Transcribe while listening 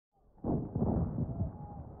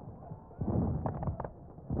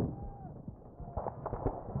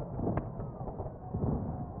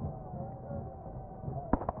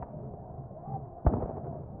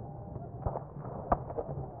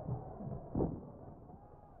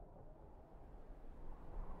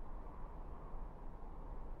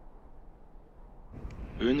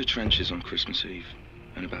We were in the trenches on Christmas Eve,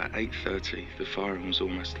 and about 8:30, the firing was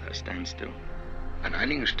almost at a standstill. An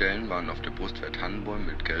einigen Stellen waren auf der Brustwehr Tannenbäume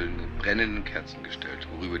mit brennenden Kerzen gestellt,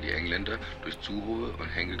 worüber die Engländer durch Zurufe und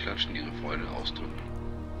Hängeklatschen ihre Freude ausdrückten.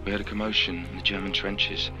 We had a commotion in the German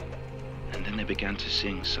trenches, and then they began to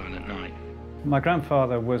sing Silent Night. My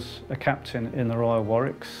grandfather was a captain in the Royal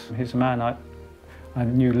Warwicks. He's a man I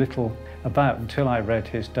knew little about until I read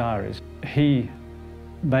his diaries. He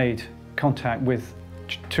made contact with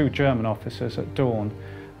two German officers at dawn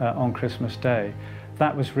on Christmas Day.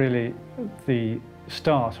 That was really the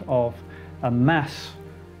start of a mass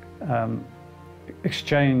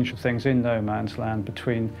exchange of things in no man's land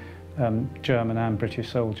between German and British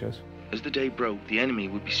soldiers. As the day broke, the enemy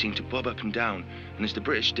would be seen to bob up and down, and as the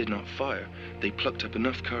British did not fire, they plucked up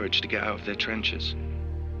enough courage to get out of their trenches.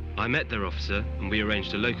 I met their officer and we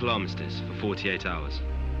arranged a local armistice for 48 hours.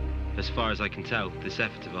 As far as I can tell, this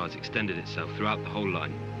effort of ours extended itself throughout the whole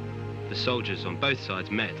line. The soldiers on both sides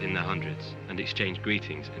met in their hundreds and exchanged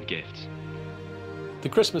greetings and gifts. The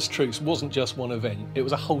Christmas truce wasn't just one event, it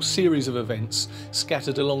was a whole series of events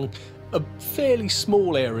scattered along a fairly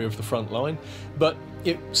small area of the front line, but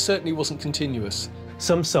it certainly wasn't continuous.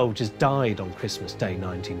 Some soldiers died on Christmas Day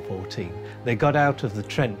 1914. They got out of the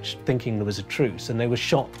trench thinking there was a truce, and they were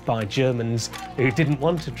shot by Germans who didn't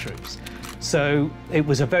want a truce. So it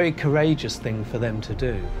was a very courageous thing for them to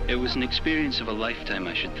do. It was an experience of a lifetime,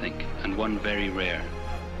 I should think, and one very rare.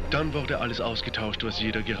 Dann wurde alles ausgetauscht, was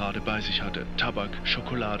jeder gerade bei sich hatte. Tabak,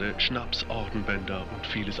 Schokolade, Schnaps, Ordenbänder und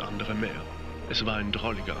vieles andere mehr. Es war ein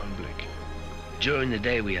drolliger Anblick. During the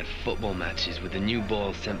day we had football matches with a new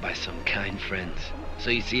ball sent by some kind friends. So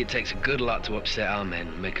you see, it takes a good lot to upset our men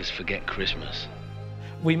and make us forget Christmas.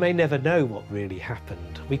 We may never know what really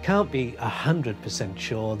happened. We can't be 100%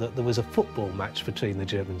 sure that there was a football match between the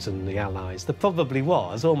Germans and the Allies. There probably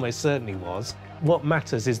was, almost certainly was. What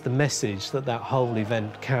matters is the message that that whole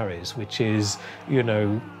event carries, which is, you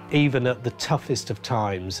know, even at the toughest of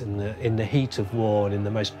times, in the heat of war and in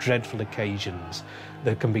the most dreadful occasions,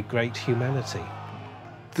 there can be great humanity.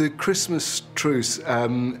 The Christmas truce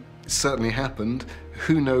certainly happened.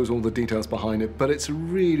 Who knows all the details behind it, but it's a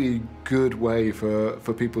really good way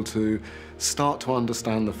for people to start to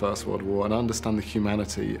understand the First World War and understand the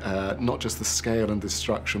humanity, not just the scale and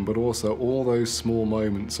destruction, but also all those small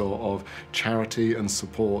moments of charity and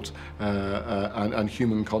support and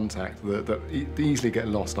human contact that easily get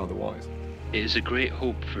lost otherwise. It is a great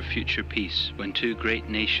hope for future peace when two great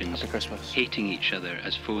nations, hating each other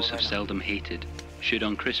as foes have seldom hated, should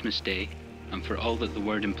on Christmas Day, and for all that the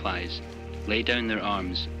word implies, lay down their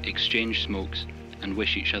arms, exchange smokes, and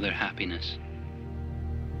wish each other happiness.